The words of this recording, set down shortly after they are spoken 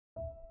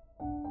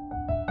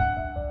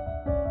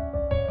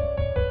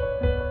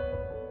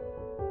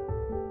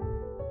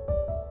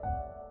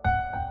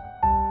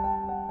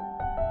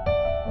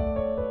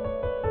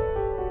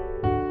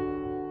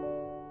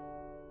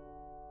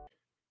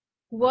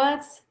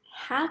What's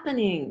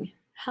happening?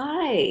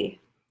 Hi,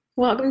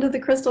 welcome to the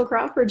Crystal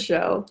Crawford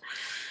Show.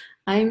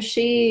 I'm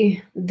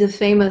she, the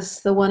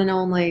famous, the one and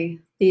only,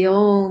 the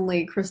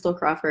only Crystal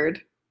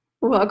Crawford.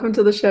 Welcome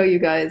to the show, you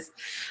guys.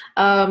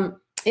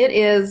 It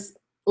is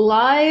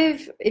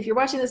live. If you're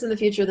watching this in the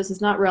future, this is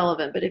not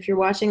relevant, but if you're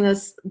watching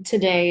this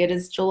today, it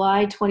is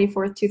July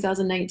 24th,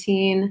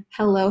 2019.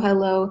 Hello,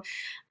 hello.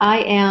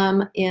 I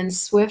am in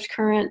Swift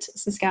Current,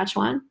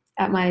 Saskatchewan,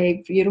 at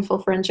my beautiful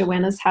friend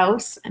Joanna's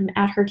house. I'm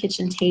at her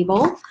kitchen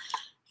table.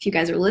 If you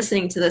guys are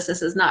listening to this,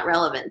 this is not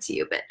relevant to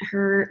you, but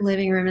her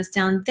living room is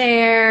down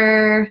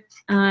there.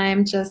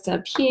 I'm just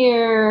up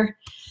here.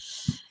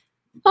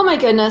 Oh my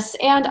goodness.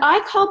 And I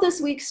called this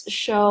week's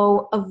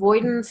show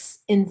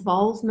Avoidance,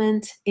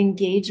 Involvement,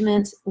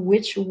 Engagement,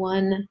 Which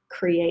One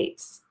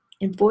Creates?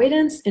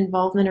 Avoidance,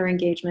 involvement, or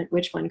engagement,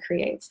 which one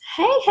creates?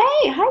 Hey,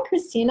 hey, hi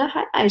Christina,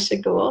 hi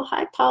Aisha Ghoul,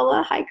 hi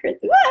Paula, hi Chris.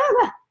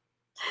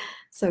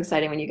 So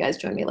exciting when you guys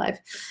join me live.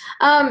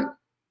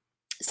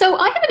 So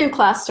I have a new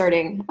class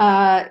starting.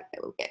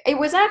 It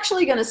was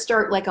actually going to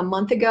start like a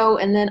month ago,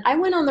 and then I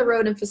went on the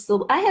road and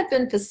I have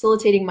been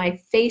facilitating my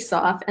face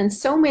off, and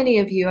so many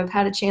of you have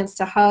had a chance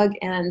to hug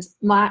and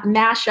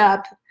mash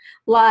up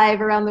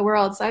live around the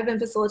world. So I've been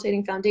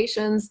facilitating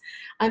foundations.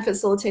 I'm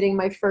facilitating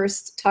my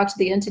first Talk to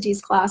the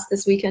Entities class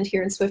this weekend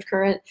here in Swift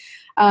Current.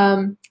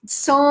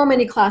 So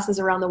many classes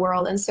around the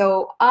world. And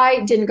so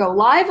I didn't go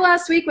live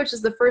last week, which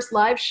is the first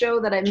live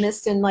show that I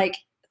missed in like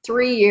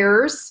 3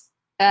 years.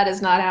 That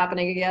is not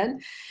happening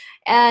again.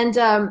 And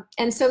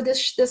so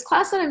this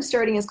class that I'm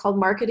starting is called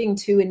Marketing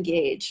to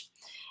Engage.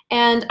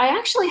 And I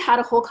actually had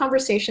a whole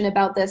conversation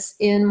about this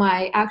in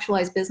my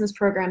Actualized Business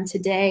program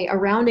today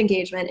around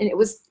engagement. And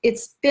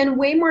it's been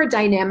way more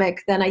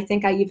dynamic than I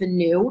think I even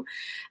knew.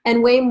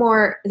 And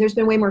there's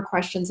been way more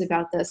questions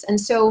about this. And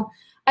so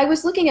I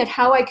was looking at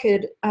how I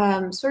could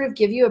sort of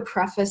give you a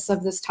preface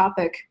of this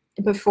topic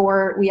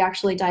before we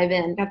actually dive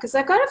in, because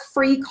I've got a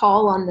free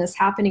call on this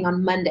happening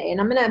on Monday, and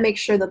I'm going to make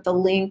sure that the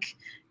link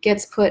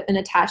gets put and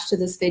attached to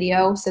this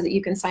video so that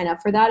you can sign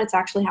up for that. It's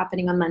actually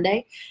happening on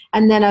Monday.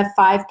 And then a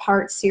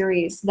 5-part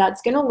series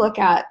that's going to look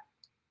at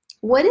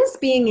what is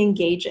being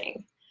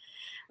engaging.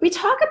 We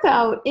talk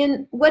about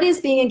what is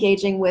being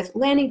engaging with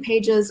landing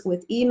pages,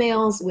 with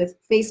emails,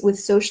 with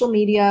social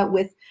media,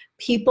 with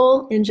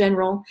people in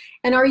general.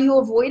 And are you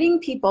avoiding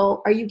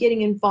people? Are you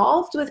getting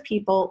involved with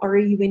people? Or are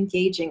you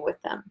engaging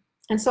with them?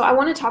 And so I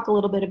want to talk a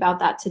little bit about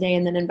that today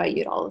and then invite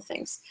you to all the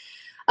things.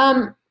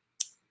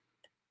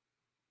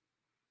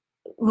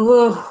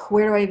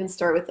 Where do I even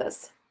start with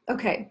this?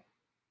 Okay.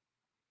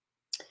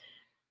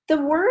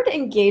 The word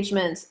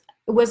engagement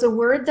was a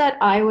word that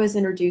I was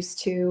introduced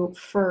to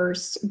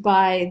first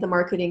by the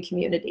marketing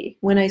community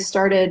when I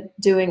started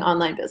doing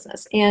online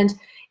business. And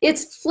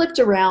it's flipped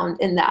around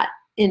in that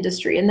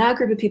industry. In that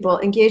group of people,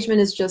 engagement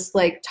is just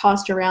like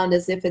tossed around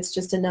as if it's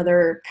just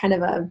another kind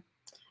of a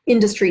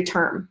industry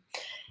term.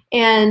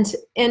 And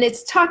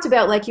it's talked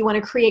about like you want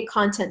to create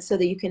content so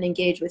that you can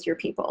engage with your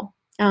people.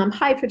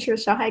 Hi,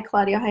 Patricia. Hi,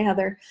 Claudia. Hi,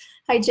 Heather.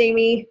 Hi,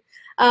 Jamie.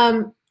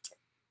 But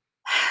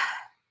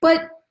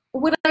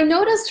what I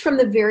noticed from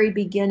the very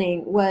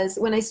beginning was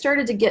when I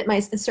started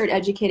to start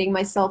educating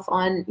myself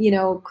on,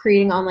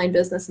 creating online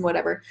business and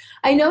whatever,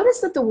 I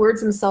noticed that the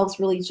words themselves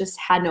really just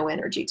had no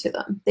energy to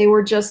them.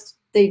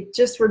 They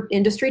just were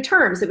industry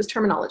terms. It was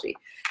terminology.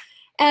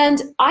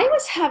 And I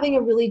was having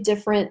a really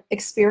different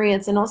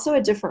experience and also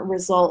a different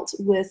result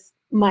with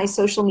my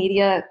social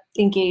media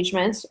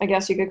engagement, I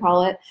guess you could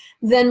call it,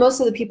 than most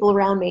of the people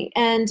around me.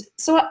 And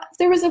so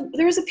there was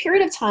a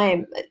period of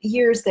time,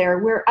 years there,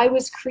 where I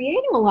was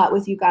creating a lot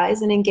with you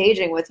guys and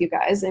engaging with you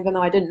guys, even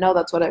though I didn't know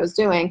that's what I was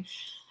doing,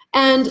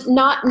 and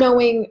not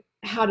knowing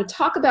how to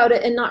talk about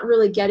it and not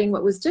really getting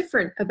what was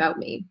different about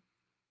me.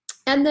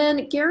 And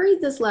then Gary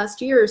this last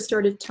year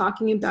started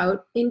talking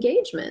about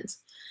engagement.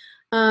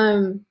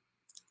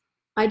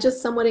 I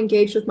just somewhat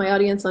engaged with my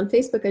audience on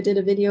Facebook. I did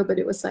a video, but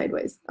it was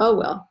sideways. Oh,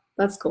 well,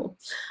 that's cool.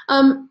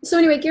 So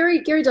anyway,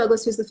 Gary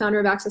Douglas, who's the founder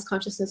of Access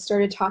Consciousness,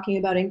 started talking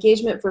about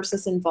engagement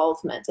versus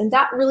involvement. And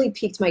that really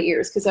piqued my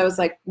ears because I was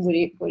like, what do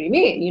you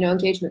mean,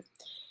 engagement?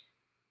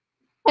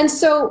 And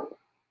so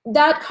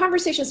that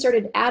conversation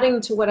started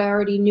adding to what I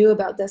already knew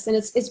about this. And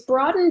it's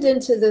broadened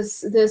into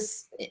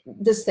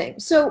this thing.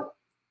 So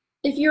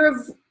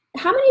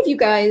how many of you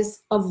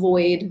guys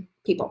avoid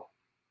people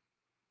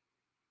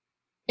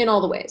in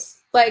all the ways?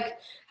 Like,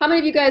 how many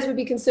of you guys would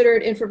be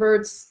considered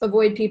introverts,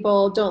 avoid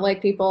people, don't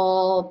like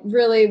people,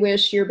 really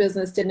wish your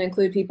business didn't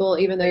include people,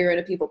 even though you're in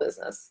a people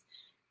business?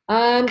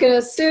 I'm going to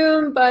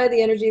assume by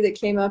the energy that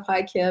came up,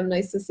 hi, Kim,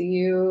 nice to see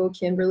you,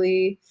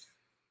 Kimberly,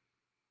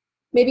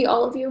 maybe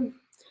all of you.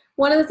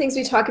 One of the things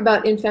we talk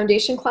about in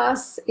foundation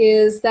class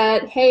is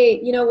that,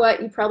 hey, you know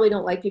what? You probably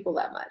don't like people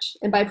that much.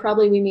 And by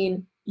probably, we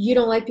mean you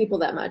don't like people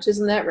that much.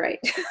 Isn't that right?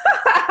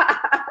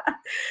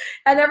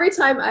 And every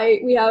time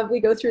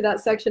we go through that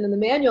section in the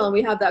manual and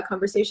we have that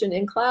conversation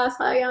in class,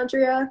 hi,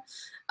 Andrea,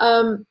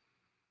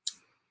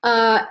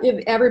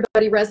 if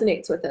everybody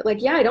resonates with it.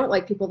 Like, yeah, I don't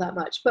like people that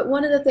much. But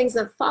one of the things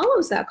that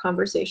follows that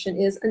conversation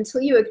is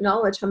until you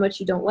acknowledge how much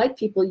you don't like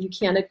people, you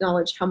can't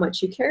acknowledge how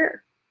much you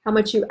care, how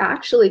much you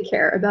actually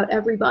care about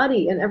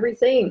everybody and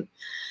everything.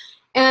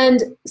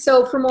 And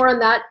so for more on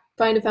that,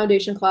 find a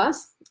foundation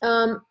class.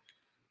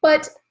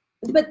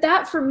 But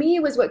that for me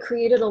was what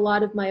created a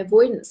lot of my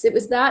avoidance. It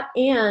was that,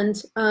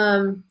 and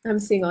I'm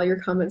seeing all your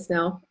comments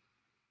now.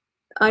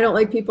 I don't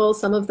like people,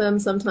 some of them,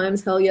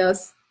 sometimes, hell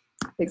yes.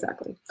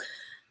 Exactly.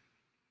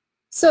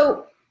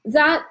 So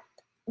that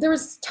there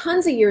was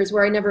tons of years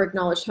where I never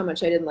acknowledged how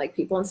much I didn't like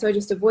people, and so I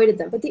just avoided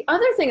them. But the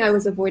other thing I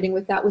was avoiding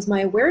with that was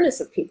my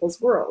awareness of people's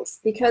worlds,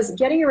 because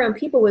getting around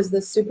people was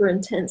this super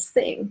intense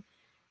thing.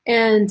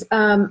 And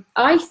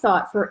I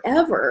thought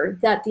forever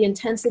that the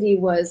intensity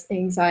was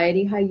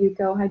anxiety. Hi,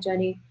 Yuko. Hi,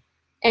 Jenny.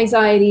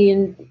 Anxiety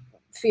and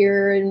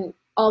fear and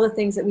all the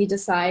things that we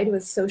decide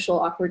with social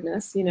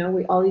awkwardness. You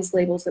know, all these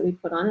labels that we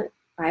put on it.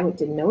 I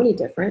didn't know any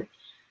different.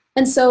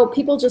 And so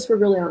people just were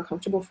really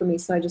uncomfortable for me,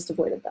 so I just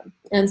avoided them.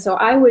 And so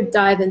I would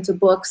dive into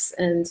books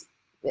and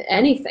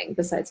anything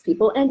besides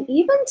people. And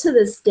even to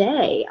this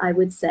day, I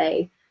would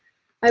say,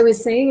 I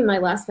was saying in my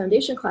last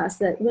foundation class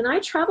that when I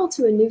travel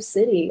to a new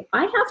city,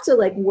 I have to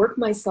like work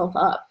myself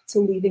up to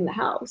leaving the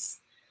house.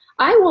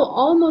 I will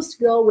almost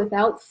go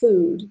without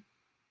food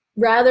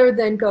rather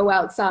than go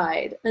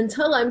outside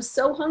until I'm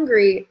so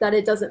hungry that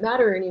it doesn't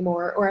matter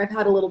anymore, or I've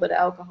had a little bit of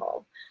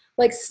alcohol.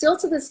 Like, still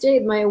to this day,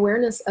 my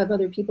awareness of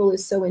other people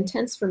is so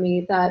intense for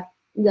me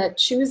that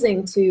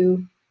choosing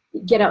to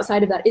get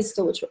outside of that is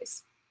still a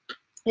choice.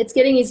 It's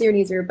getting easier and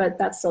easier, but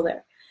that's still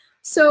there.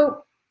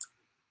 So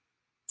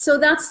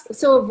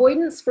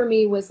avoidance for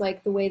me was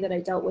like the way that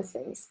I dealt with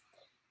things.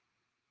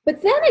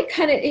 But then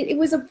it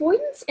was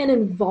avoidance and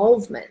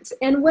involvement.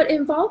 And what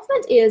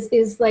involvement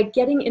is like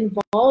getting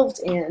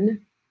involved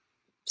in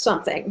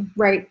something,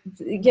 right?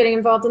 Getting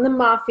involved in the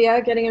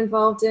mafia, getting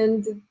involved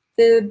in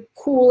the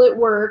pool at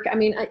work. I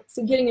mean,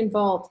 so getting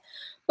involved.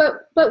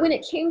 But when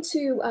it came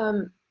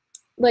to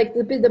like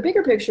the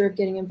bigger picture of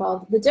getting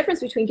involved, the difference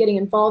between getting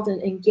involved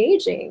and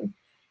engaging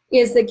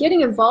is that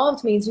getting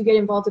involved means you get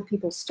involved in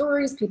people's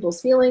stories,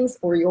 people's feelings,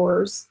 or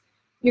yours.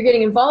 You're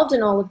getting involved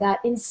in all of that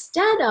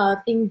instead of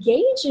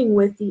engaging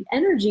with the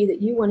energy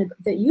that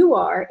you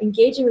are,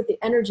 engaging with the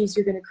energies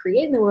you're going to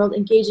create in the world,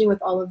 engaging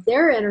with all of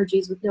their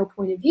energies with no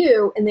point of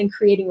view, and then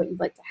creating what you'd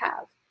like to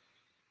have.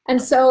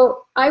 And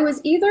so I was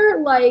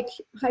either like,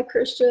 hi,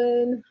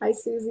 Christian, hi,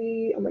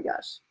 Susie, oh my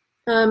gosh.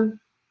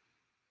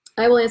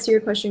 I will answer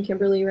your question,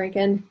 Kimberly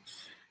Rankin.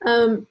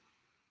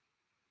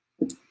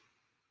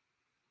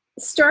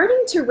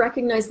 Starting to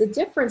recognize the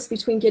difference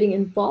between getting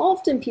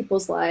involved in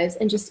people's lives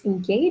and just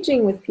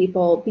engaging with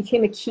people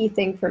became a key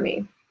thing for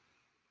me.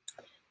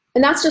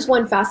 And that's just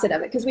one facet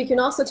of it, because we can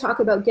also talk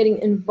about getting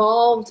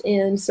involved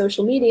in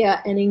social media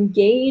and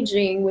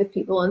engaging with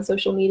people on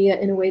social media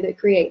in a way that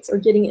creates, or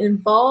getting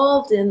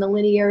involved in the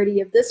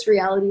linearity of this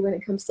reality when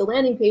it comes to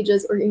landing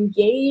pages, or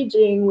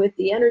engaging with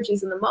the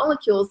energies and the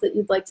molecules that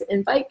you'd like to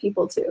invite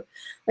people to.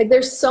 Like,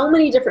 there's so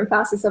many different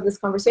facets of this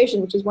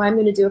conversation, which is why I'm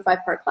going to do a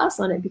 5-part class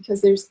on it,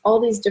 because there's all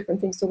these different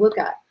things to look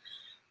at.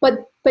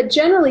 But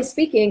generally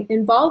speaking,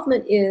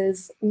 involvement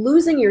is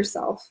losing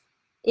yourself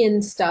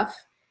in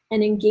stuff,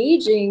 and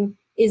engaging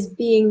is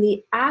being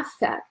the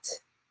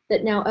affect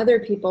that now other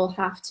people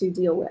have to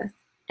deal with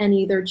and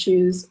either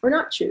choose or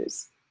not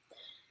choose.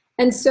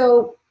 And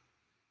so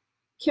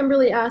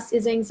Kimberly asked,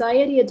 is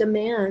anxiety a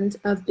demand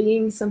of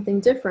being something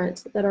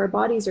different that our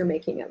bodies are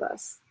making of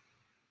us?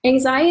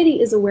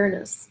 Anxiety is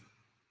awareness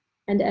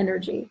and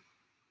energy.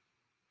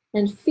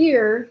 And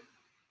fear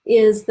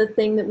is the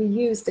thing that we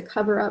use to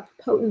cover up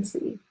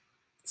potency.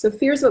 So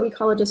fear is what we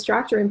call a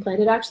distractor implant.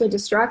 It actually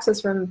distracts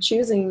us from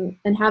choosing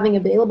and having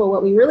available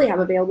what we really have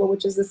available,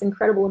 which is this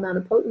incredible amount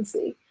of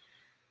potency.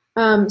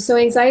 So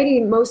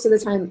anxiety, most of the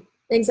time,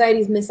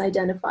 anxiety is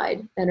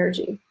misidentified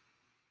energy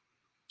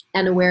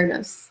and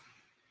awareness.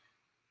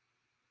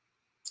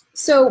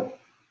 So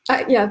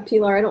yeah,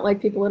 Pilar, I don't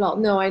like people at all.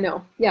 No, I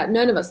know. Yeah,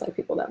 none of us like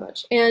people that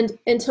much. And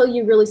until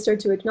you really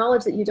start to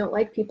acknowledge that you don't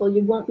like people,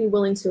 you won't be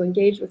willing to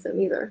engage with them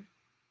either,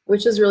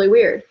 which is really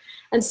weird.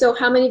 And so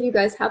how many of you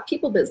guys have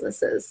people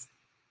businesses?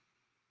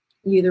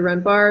 You either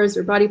run bars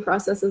or body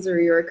processes, or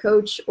you're a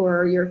coach,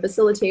 or you're a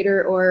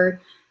facilitator,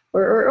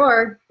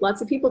 or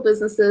lots of people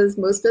businesses.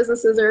 Most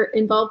businesses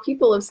involve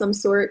people of some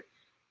sort.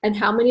 And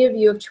how many of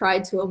you have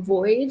tried to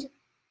avoid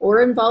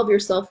or involve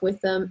yourself with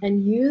them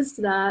and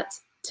used that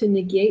to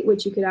negate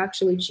what you could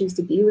actually choose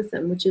to be with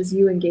them, which is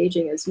you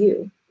engaging as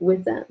you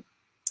with them?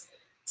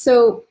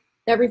 So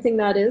everything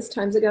that is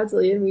times a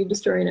godzillion, we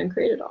destroy and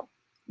uncreate it all.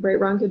 Right,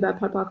 wrong, good, bad,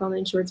 pod, poc,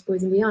 online, shorts,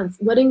 boys, and beyonds.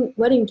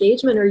 What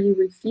engagement are you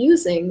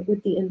refusing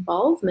with the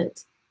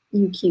involvement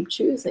you keep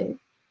choosing?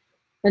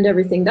 And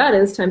everything that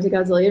is times a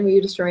godzillion, we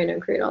destroy and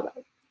uncreate all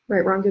that.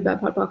 Right, wrong, good, bad,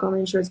 pod, poc,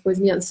 online, shorts, boys,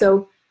 and beyonds.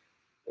 So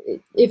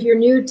if you're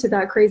new to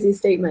that crazy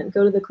statement,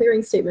 go to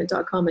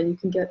theclearingstatement.com and you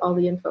can get all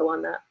the info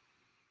on that.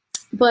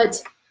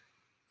 But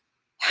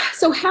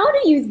so how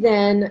do you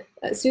then,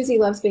 Susie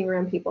loves being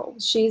around people.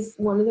 She's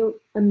one of the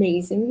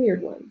amazing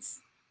weird ones.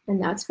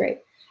 And that's great.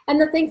 And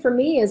the thing for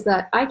me is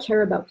that I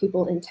care about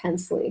people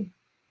intensely.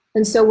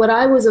 And so what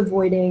I was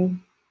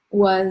avoiding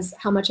was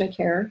how much I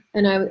care.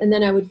 And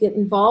then I would get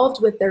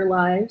involved with their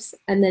lives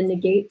and then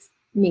negate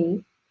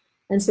me.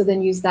 And so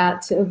then use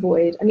that to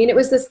avoid. I mean, it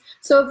was this,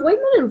 so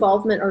avoidance and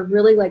involvement are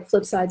really like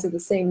flip sides of the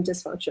same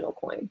dysfunctional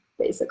coin,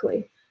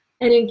 basically.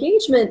 And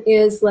engagement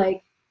is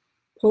like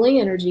pulling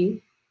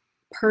energy,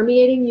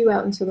 permeating you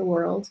out into the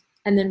world,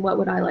 and then what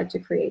would I like to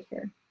create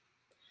here?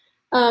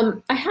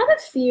 I've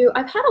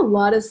had a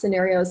lot of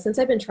scenarios since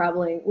I've been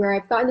traveling where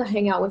I've gotten to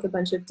hang out with a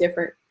bunch of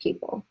different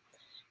people.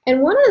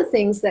 And one of the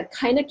things that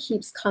kind of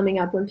keeps coming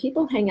up when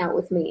people hang out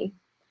with me,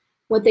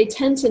 what they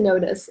tend to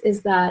notice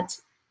is that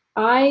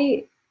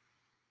I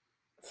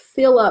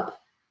fill up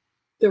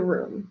the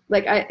room.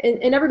 Like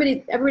and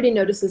everybody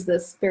notices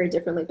this very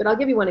differently, but I'll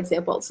give you one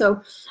example.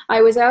 So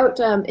I was out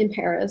in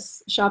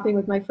Paris shopping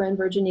with my friend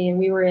Virginie, and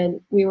we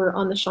were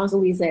on the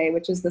Champs-Élysées,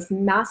 which is this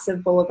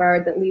massive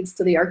boulevard that leads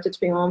to the Arc de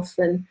Triomphe,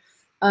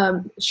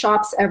 and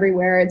shops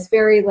everywhere. It's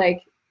very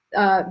like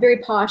very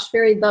posh,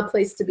 very the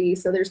place to be.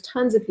 So there's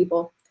tons of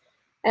people.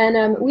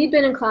 And we'd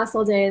been in class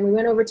all day, and we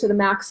went over to the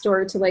MAC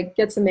store to like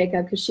get some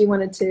makeup because she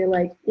wanted to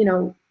like, you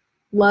know,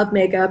 love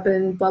makeup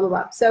and blah, blah,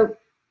 blah. So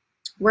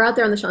we're out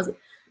there on the Champs-Élysées.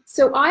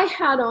 So I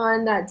had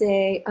on that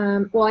day,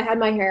 well, I had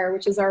my hair,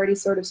 which is already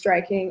sort of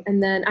striking,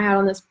 and then I had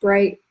on this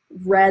bright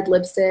red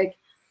lipstick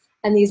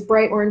and these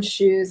bright orange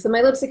shoes. So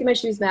my lipstick and my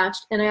shoes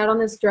matched, and I had on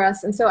this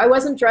dress. And so I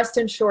wasn't dressed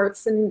in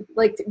shorts and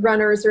like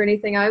runners or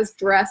anything. I was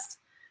dressed.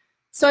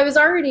 So I was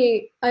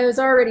already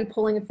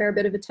pulling a fair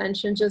bit of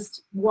attention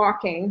just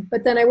walking.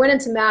 But then I went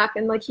into Mac,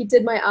 and like he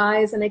did my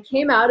eyes, and I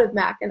came out of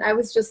Mac, and I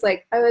was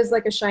like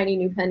a shiny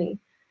new penny.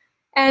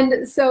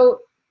 And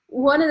so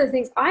one of the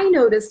things I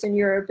noticed in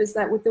Europe is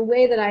that with the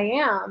way that I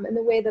am and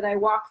the way that I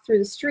walk through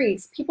the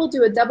streets, people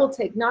do a double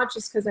take, not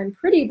just because I'm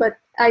pretty, but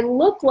I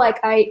look like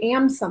I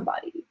am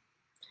somebody.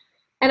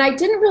 And I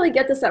didn't really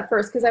get this at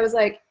first because I was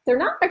like, they're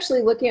not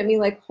actually looking at me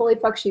like, holy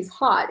fuck, she's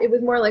hot. It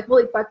was more like,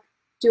 holy fuck,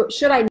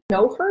 should I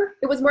know her?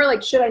 It was more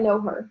like, should I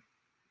know her?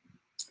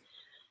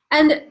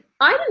 And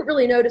I didn't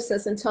really notice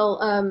this until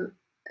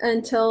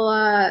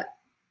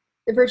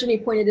Virginie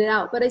pointed it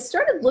out. But I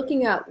started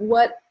looking at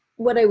what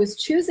I was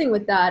choosing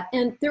with that.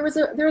 And there was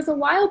a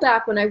while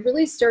back when I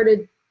really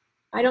started,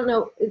 I don't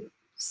know,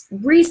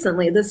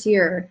 recently this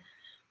year,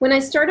 when I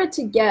started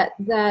to get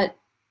that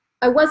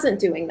I wasn't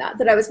doing that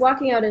I was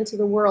walking out into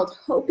the world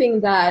hoping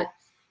that,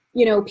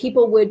 you know,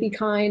 people would be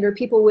kind or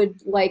people would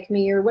like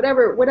me or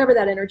whatever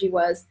that energy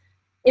was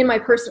in my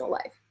personal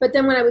life. But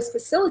then when I was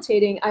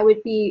facilitating, I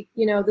would be,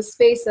 you know, the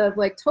space of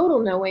like total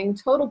knowing,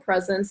 total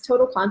presence,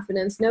 total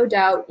confidence, no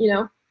doubt, you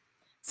know.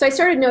 So I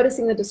started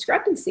noticing the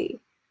discrepancy.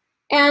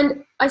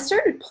 And I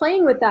started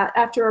playing with that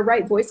after a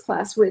right voice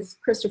class with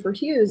Christopher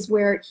Hughes,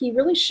 where he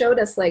really showed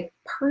us like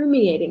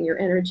permeating your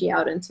energy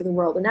out into the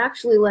world and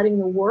actually letting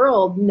the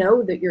world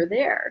know that you're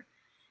there.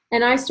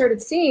 And I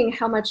started seeing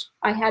how much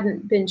I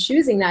hadn't been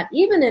choosing that,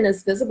 even in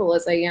as visible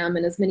as I am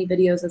and as many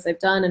videos as I've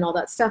done and all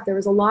that stuff. There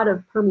was a lot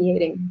of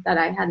permeating that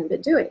I hadn't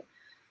been doing.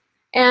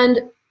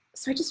 And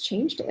so I just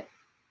changed it.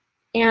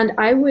 And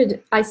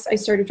I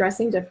started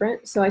dressing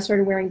different. So I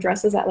started wearing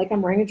dresses like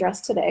I'm wearing a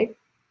dress today.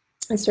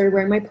 I started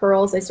wearing my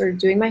pearls. I started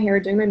doing my hair,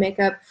 doing my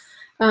makeup,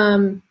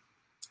 and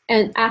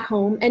at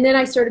home. And then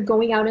I started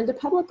going out into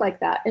public like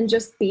that and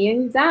just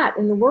being that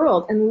in the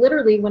world. And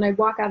literally when I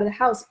walk out of the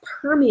house,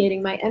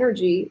 permeating my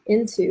energy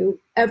into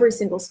every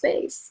single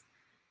space.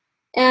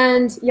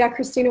 And yeah,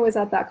 Christina was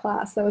at that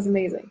class. That was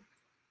amazing.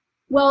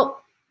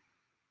 Well,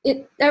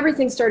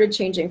 everything started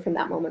changing from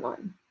that moment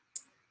on.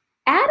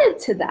 Added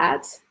to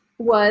that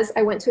was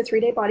I went to a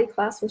 3-day body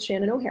class with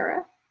Shannon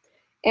O'Hara.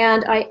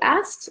 And I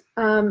asked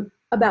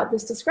about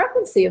this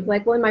discrepancy of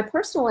like, well, in my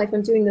personal life,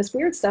 I'm doing this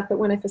weird stuff, but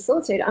when I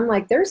facilitate, I'm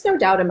like, there's no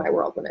doubt in my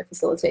world when I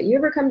facilitate. You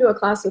ever come to a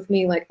class with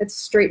me, like it's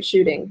straight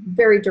shooting,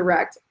 very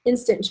direct,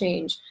 instant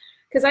change,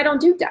 because I don't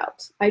do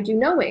doubt. I do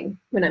knowing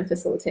when I'm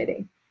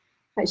facilitating.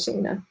 Hi,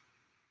 Shana.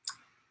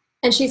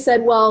 And she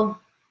said, well,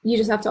 you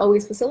just have to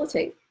always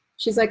facilitate.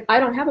 She's like,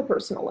 I don't have a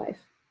personal life.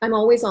 I'm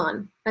always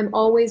on. I'm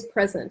always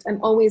present. I'm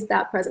always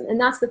that present.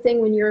 And that's the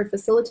thing when you're a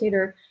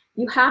facilitator,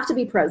 you have to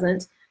be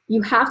present.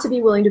 You have to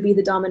be willing to be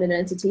the dominant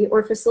entity,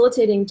 or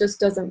facilitating just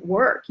doesn't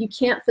work. You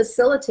can't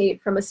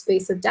facilitate from a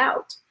space of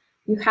doubt.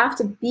 You have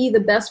to be the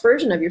best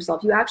version of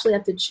yourself. You actually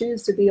have to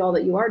choose to be all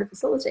that you are to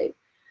facilitate.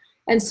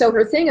 And so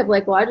her thing of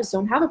like, well, I just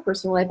don't have a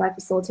personal life, I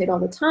facilitate all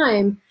the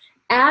time,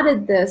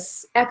 added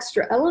this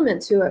extra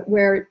element to it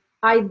where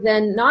I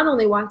then not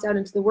only walked out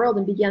into the world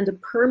and began to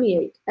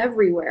permeate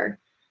everywhere,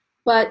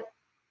 but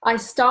I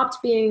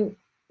stopped being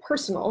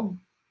personal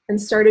and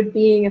started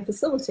being a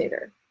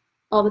facilitator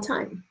all the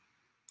time.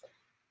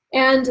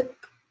 And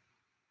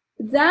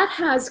that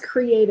has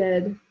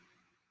created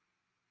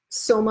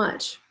so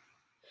much.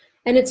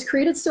 And it's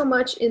created so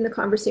much in the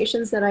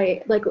conversations that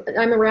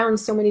I'm around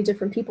so many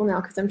different people now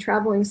because I'm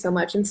traveling so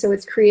much. And so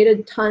it's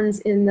created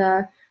tons in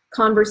the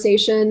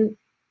conversation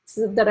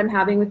that I'm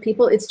having with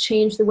people. It's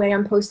changed the way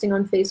I'm posting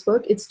on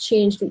Facebook. It's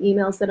changed the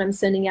emails that I'm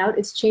sending out.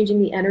 It's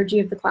changing the energy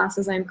of the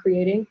classes I'm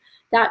creating.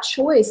 That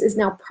choice is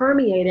now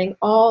permeating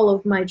all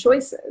of my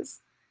choices.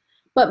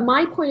 But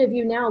my point of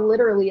view now,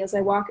 literally, as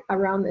I walk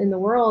around in the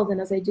world and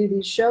as I do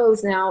these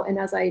shows now and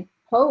as I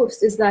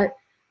post, is that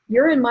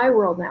you're in my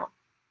world now.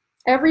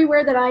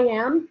 Everywhere that I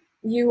am,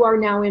 you are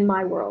now in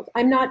my world.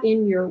 I'm not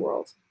in your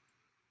world.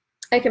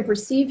 I can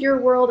perceive your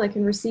world. I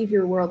can receive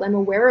your world. I'm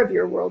aware of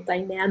your world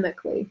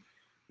dynamically.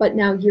 But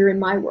now you're in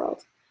my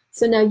world.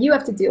 So now you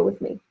have to deal with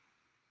me.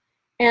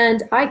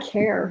 And I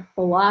care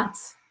a lot.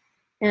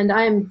 And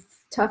I'm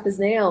tough as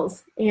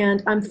nails.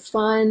 And I'm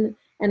fun.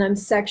 And I'm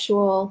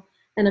sexual.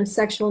 And I'm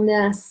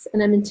sexualness.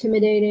 And I'm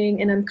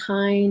intimidating. And I'm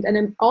kind. And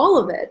I'm all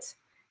of it.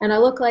 And I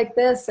look like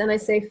this. And I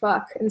say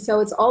fuck. And so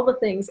it's all the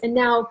things. And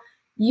now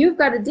you've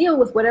got to deal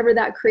with whatever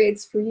that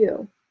creates for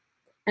you.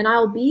 And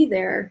I'll be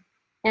there.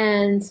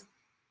 And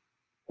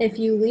if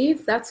you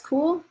leave, that's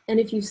cool. And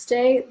if you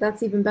stay,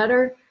 that's even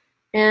better.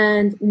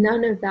 And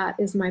none of that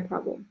is my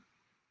problem.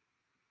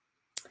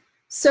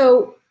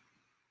 So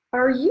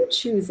are you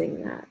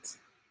choosing that?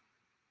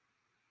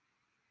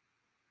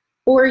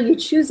 Or are you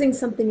choosing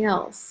something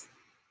else?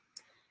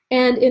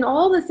 And in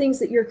all the things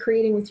that you're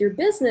creating with your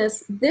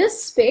business,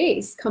 this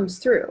space comes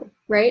through,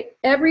 right?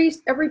 Every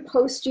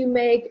post you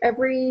make,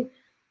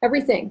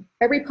 everything,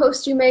 every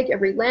post you make,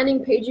 every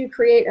landing page you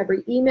create,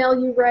 every email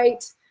you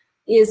write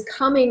is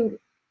coming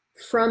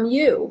from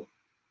you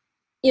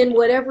in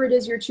whatever it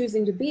is you're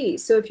choosing to be.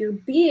 So if you're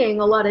being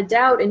a lot of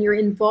doubt and you're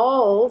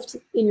involved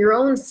in your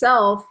own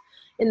self,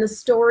 in the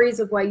stories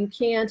of why you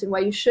can't and why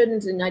you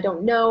shouldn't and I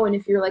don't know, and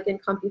if you're like in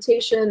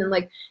computation and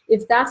like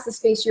if that's the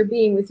space you're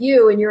being with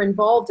you and you're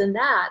involved in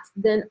that,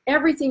 then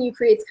everything you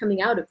create is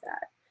coming out of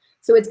that.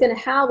 So it's going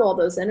to have all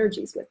those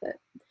energies with it.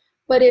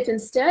 But if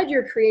instead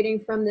you're creating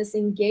from this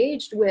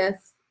engaged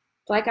with,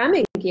 like I'm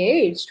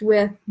engaged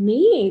with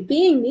me,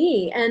 being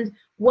me and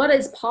what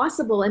is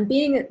possible and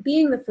being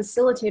the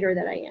facilitator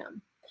that I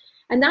am.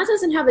 And that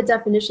doesn't have a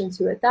definition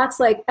to it. That's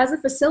like, as a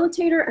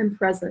facilitator, I'm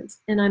present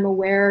and I'm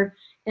aware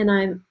and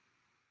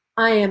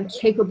I am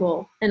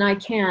capable and I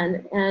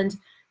can, and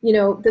you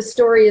know, the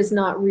story is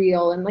not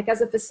real. And like as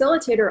a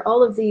facilitator,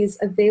 all of these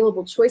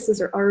available choices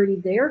are already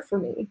there for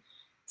me.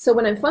 So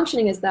when I'm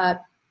functioning as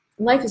that,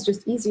 life is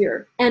just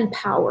easier and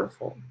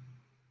powerful.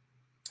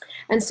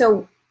 And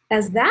so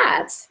as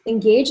that,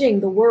 engaging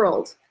the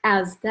world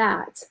as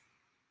that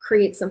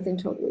creates something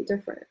totally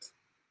different.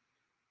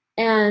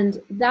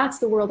 And that's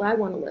the world I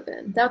want to live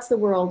in. That's the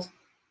world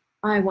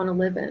I want to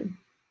live in.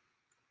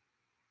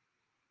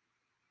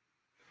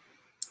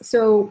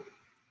 So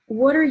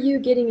what are you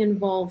getting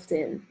involved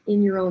in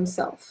your own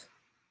self?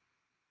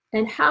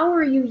 And how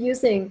are you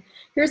using,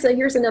 here's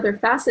another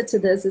facet to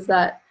this, is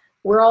that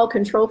we're all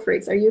control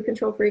freaks. Are you a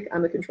control freak?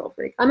 I'm a control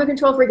freak. I'm a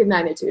control freak of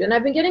magnitude. And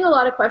I've been getting a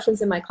lot of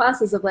questions in my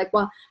classes of like,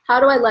 well, how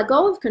do I let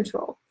go of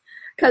control?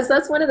 Because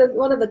that's one of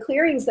the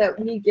clearings that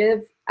we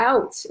give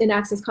out in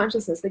Access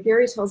Consciousness that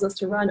Gary tells us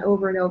to run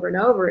over and over and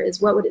over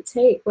is, what would it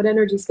take? What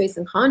energy, space,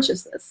 and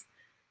consciousness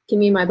can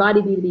me and my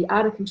body be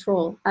out of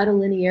control, out of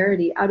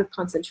linearity, out of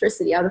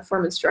concentricity, out of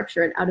form and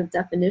structure, and out of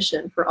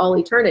definition for all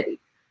eternity?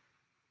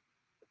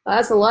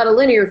 That's a lot of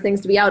linear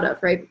things to be out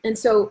of, right? And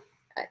so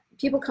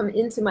people come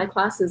into my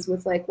classes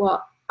with like,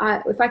 well,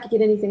 if I could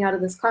get anything out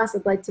of this class,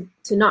 I'd like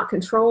to not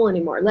control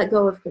anymore, let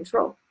go of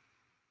control.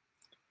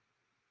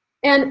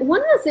 And one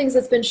of the things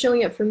that's been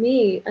showing up for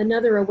me,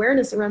 another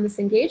awareness around this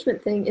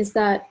engagement thing, is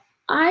that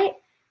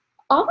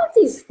all of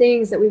these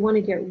things that we want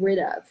to get rid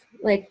of,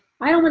 like,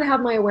 I don't want to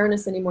have my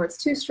awareness anymore.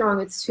 It's too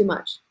strong. It's too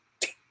much.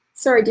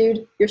 Sorry,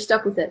 dude, you're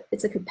stuck with it.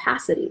 It's a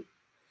capacity.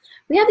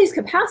 We have these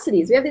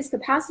capacities. We have these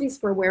capacities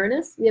for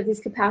awareness. We have these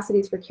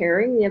capacities for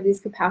caring. We have these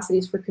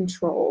capacities for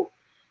control.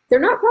 They're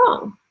not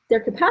wrong. They're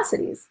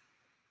capacities.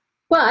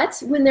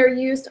 But when they're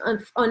used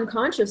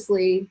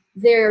unconsciously,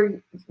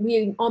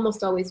 we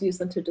almost always use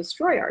them to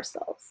destroy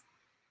ourselves.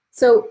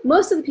 So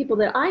most of the people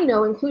that I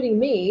know, including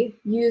me,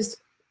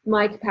 used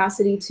my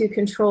capacity to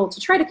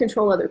try to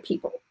control other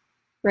people,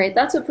 right?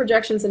 That's what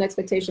projections and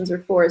expectations are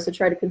for, is to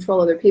try to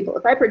control other people.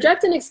 If I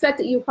project and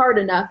expect at you hard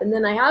enough, and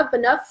then I have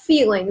enough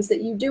feelings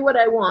that you do what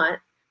I want,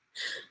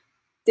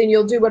 then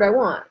you'll do what I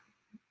want.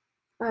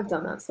 I've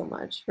done that so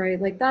much,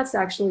 right? Like that's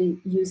actually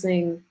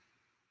using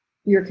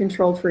your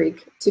control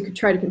freak to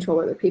try to control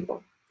other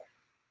people.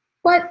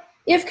 But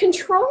if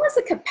control is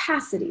a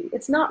capacity,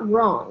 it's not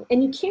wrong,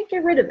 and you can't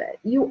get rid of it.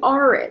 You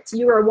are it.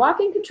 You are a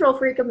walking control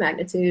freak of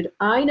magnitude.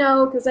 I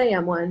know, because I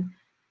am one.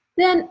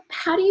 Then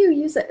how do you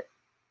use it?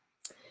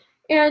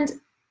 And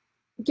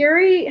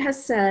Gary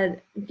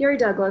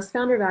Douglas,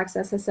 founder of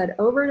Access, has said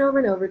over and over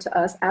and over to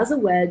us as a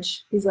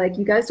wedge, he's like,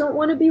 you guys don't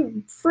want to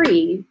be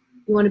free,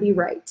 you want to be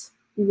right.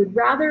 You would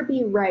rather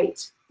be right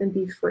than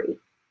be free.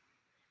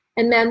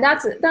 And man,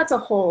 that's a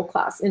whole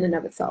class in and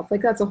of itself.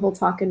 Like that's a whole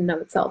talk in and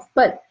of itself.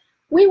 But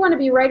we want to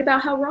be right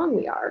about how wrong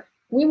we are.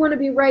 We want to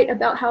be right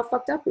about how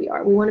fucked up we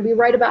are. We want to be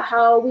right about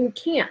how we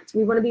can't.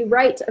 We want to be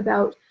right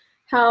about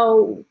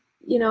how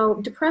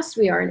depressed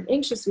we are and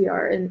anxious we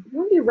are, and we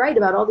want to be right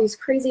about all these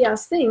crazy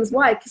ass things.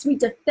 Why? Because we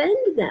defend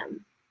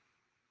them.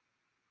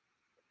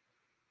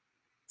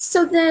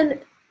 So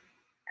then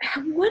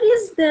what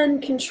is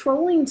then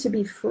controlling to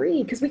be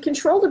free? Because we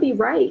control to be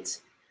right.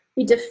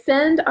 We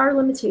defend our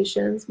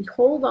limitations, we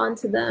hold on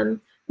to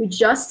them, we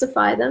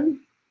justify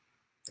them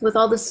with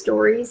all the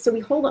stories. So we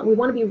hold on, we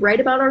want to be right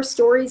about our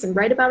stories and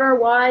right about our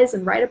whys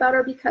and right about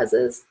our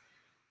becauses.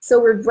 So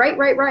we're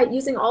right,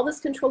 using all this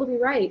control to be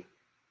right.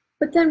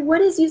 But then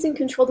what is using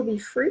control to be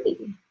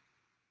free?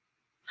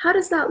 How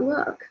does that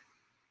look?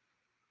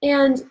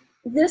 And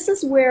this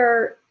is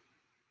where,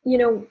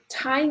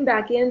 tying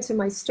back into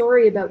my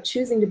story about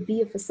choosing to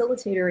be a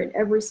facilitator in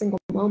every single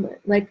moment.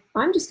 Like,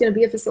 I'm just going to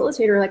be a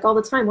facilitator like all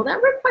the time. Well,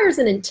 that requires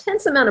an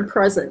intense amount of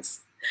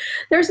presence.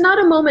 There's not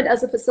a moment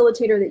as a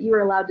facilitator that you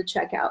are allowed to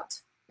check out,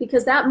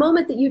 because that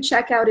moment that you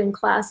check out in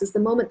class is the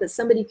moment that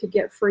somebody could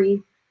get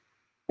free.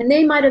 And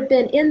they might have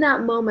been in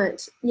that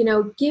moment,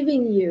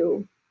 giving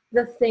you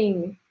the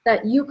thing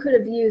that you could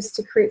have used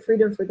to create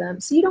freedom for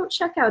them. So you don't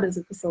check out as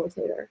a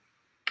facilitator.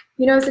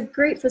 As a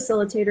great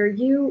facilitator,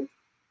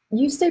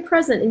 you stay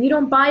present and you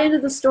don't buy into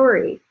the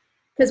story.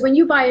 Because when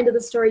you buy into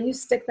the story, you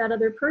stick that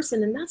other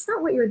person, and that's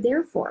not what you're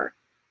there for.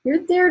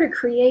 You're there to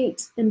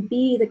create and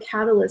be the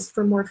catalyst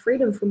for more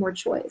freedom, for more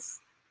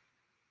choice.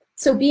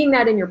 So being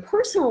that in your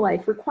personal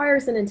life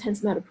requires an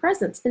intense amount of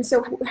presence. And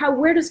so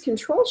where does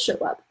control show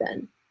up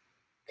then?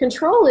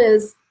 Control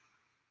is,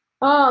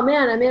 oh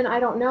man, I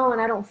don't know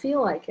and I don't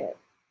feel like it.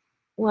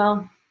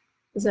 Well,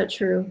 is that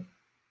true?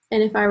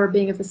 And if I were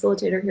being a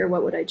facilitator here,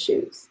 what would I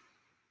choose?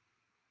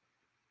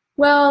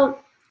 Well,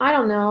 I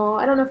don't know.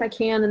 I don't know if I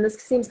can, and this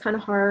seems kind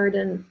of hard,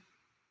 and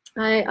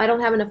I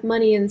don't have enough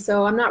money, and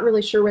so I'm not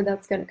really sure where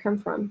that's going to come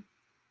from.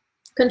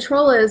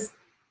 Control is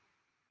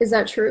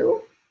that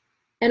true?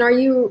 And are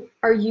you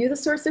the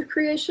source of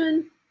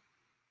creation?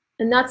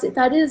 And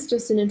that is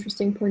just an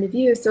interesting point of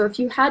view. So if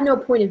you had no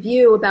point of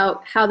view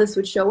about how this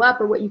would show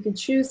up or what you could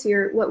choose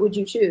here, what would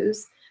you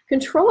choose?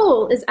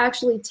 Control is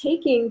actually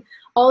taking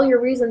all your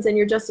reasons and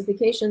your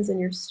justifications and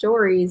your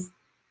stories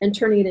and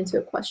turning it into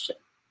a question.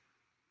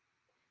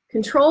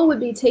 Control would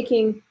be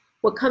taking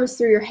what comes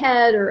through your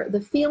head or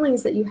the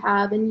feelings that you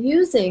have and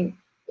using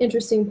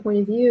interesting point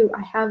of view.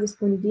 I have this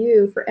point of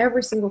view for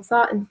every single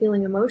thought and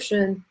feeling,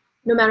 emotion,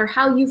 no matter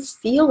how you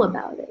feel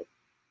about it.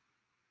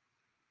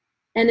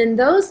 And in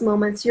those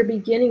moments, you're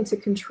beginning to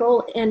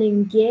control and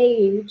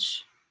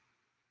engage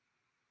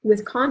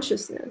with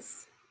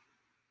consciousness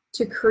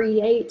to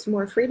create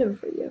more freedom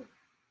for you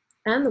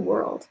and the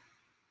world,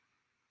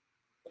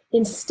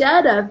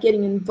 instead of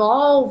getting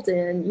involved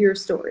in your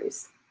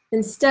stories.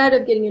 Instead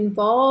of getting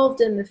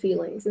involved in the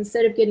feelings,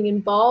 instead of getting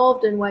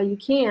involved in why you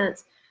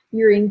can't,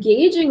 you're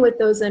engaging with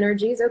those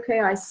energies.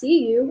 Okay, I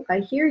see you, I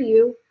hear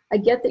you, I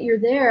get that you're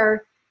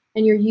there,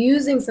 and you're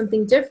using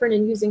something different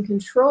and using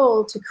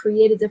control to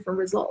create a different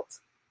result.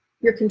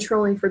 You're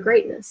controlling for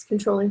greatness,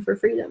 controlling for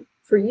freedom,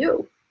 for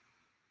you.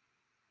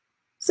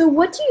 So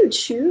what do you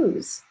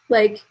choose?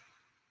 Like,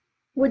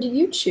 what do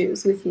you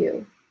choose with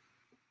you?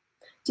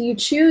 Do you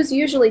choose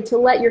usually to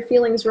let your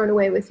feelings run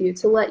away with you,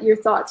 to let your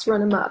thoughts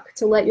run amok,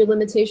 to let your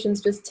limitations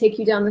just take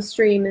you down the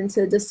stream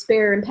into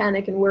despair and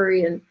panic and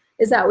worry? And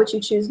is that what you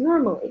choose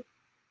normally?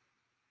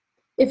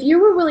 If you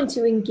were willing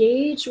to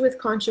engage with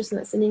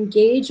consciousness and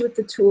engage with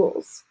the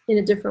tools in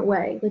a different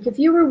way, like if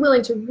you were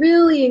willing to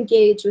really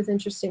engage with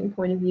interesting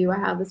point of view, I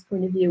have this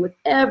point of view with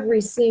every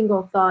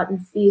single thought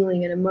and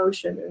feeling and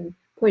emotion and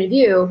point of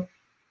view,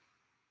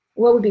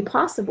 what would be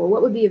possible?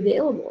 What would be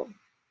available?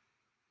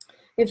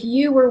 If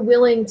you were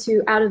willing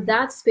to, out of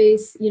that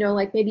space,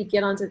 like maybe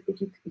get onto,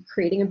 if you're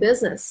creating a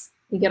business,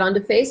 you get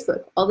onto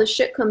Facebook, all this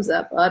shit comes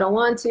up. I don't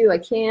want to, I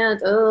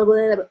can't, oh,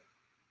 blah, blah.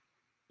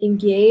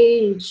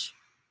 Engage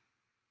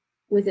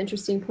with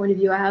interesting point of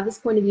view. I have this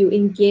point of view.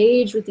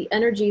 Engage with the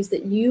energies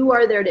that you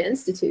are there to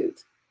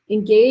institute.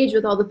 Engage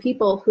with all the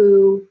people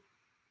who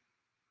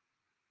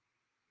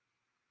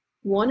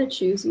want to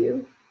choose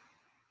you.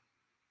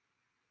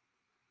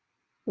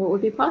 What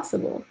would be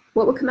possible?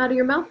 What would come out of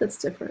your mouth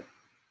that's different?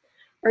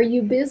 Are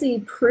you busy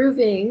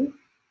proving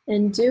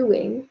and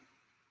doing,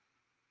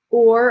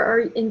 or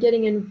in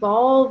getting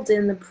involved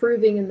in the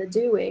proving and the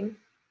doing?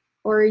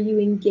 Or are you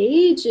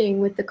engaging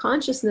with the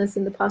consciousness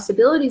and the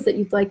possibilities that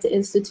you'd like to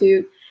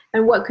institute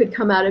and what could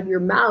come out of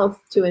your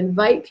mouth to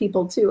invite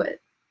people to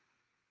it?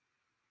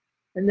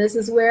 And this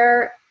is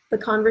where the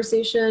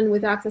conversation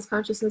with Access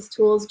Consciousness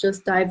tools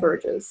just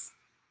diverges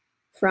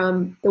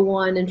from the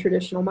one in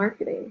traditional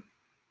marketing.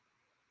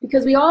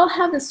 Because we all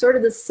have this sort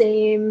of the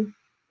same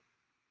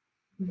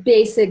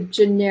basic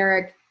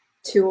generic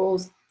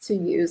tools to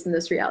use in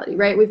this reality,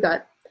 right? We've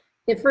got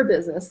it for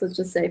business, let's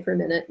just say for a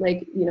minute,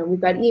 like, we've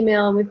got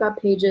email and we've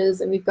got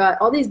pages and we've got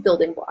all these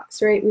building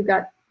blocks, right? We've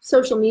got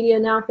social media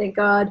now, thank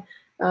God,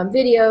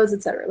 videos,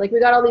 etc. Like,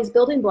 we got all these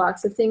building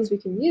blocks of things we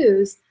can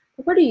use,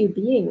 but what are you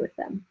being with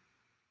them?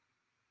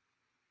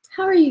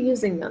 How are you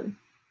using them?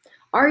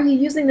 Are you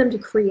using them to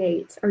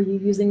create? Are you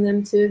using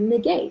them to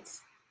negate?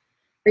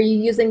 Are you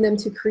using them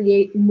to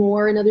create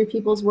more in other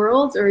people's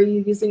worlds, or are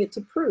you using it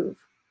to prove?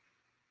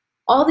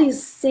 All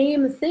these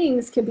same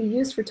things can be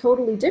used for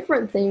totally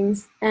different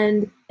things,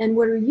 and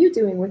what are you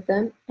doing with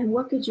them, and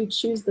what could you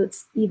choose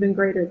that's even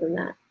greater than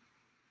that?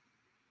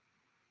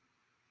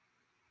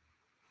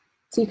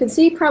 So you can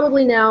see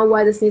probably now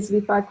why this needs to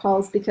be 5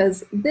 calls,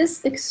 because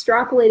this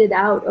extrapolated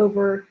out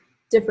over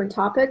different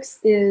topics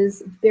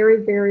is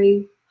very,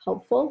 very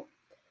helpful.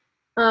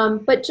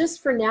 But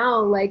just for now,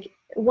 like,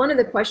 one of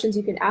the questions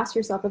you can ask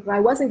yourself, if I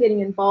wasn't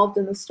getting involved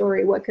in the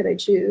story, what could I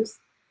choose?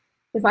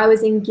 If I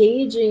was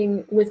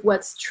engaging with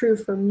what's true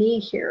for me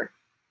here,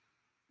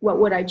 what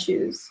would I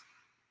choose?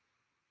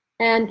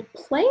 And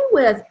play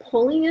with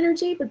pulling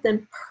energy, but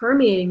then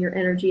permeating your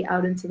energy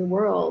out into the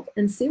world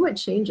and see what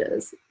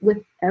changes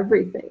with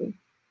everything.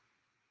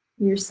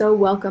 You're so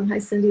welcome. Hi,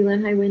 Cindy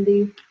Lynn. Hi,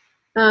 Wendy.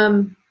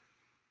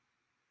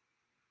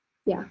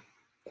 Yeah.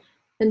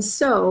 And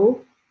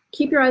so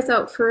keep your eyes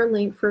out for a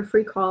link for a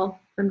free call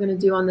I'm going to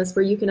do on this,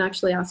 where you can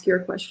actually ask your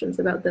questions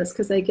about this,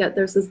 because I get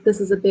this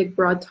is a big,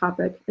 broad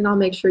topic, and I'll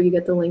make sure you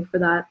get the link for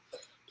that.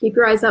 Keep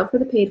your eyes out for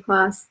the paid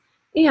class.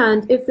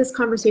 And if this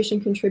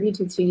conversation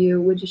contributed to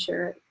you, would you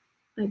share it?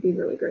 I'd be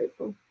really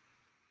grateful.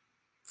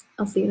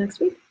 I'll see you next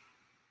week.